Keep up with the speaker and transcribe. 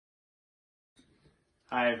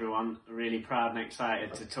Hi everyone, really proud and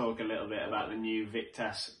excited to talk a little bit about the new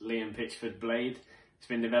VICTAS Liam Pitchford blade. It's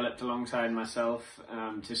been developed alongside myself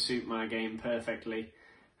to suit my game perfectly.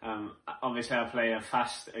 Obviously I play a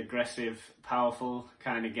fast, aggressive, powerful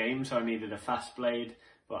kind of game, so I needed a fast blade,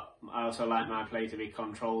 but I also like my play to be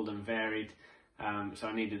controlled and varied, so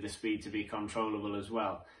I needed the speed to be controllable as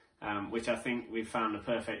well, which I think we've found a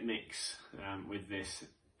perfect mix with this.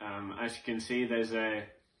 As you can see, there's a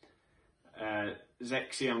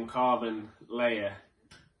Zexion carbon layer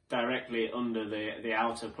directly under the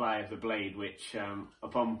outer ply of the blade, which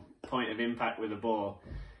upon point of impact with the ball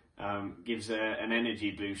gives an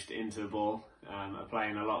energy boost into the ball,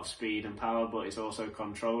 applying a lot of speed and power, but it's also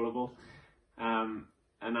controllable, and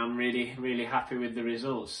I'm really happy with the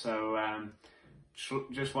results. So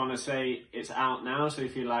just want to say it's out now, so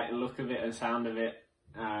if you like the look of it and sound of it,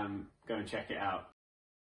 go and check it out.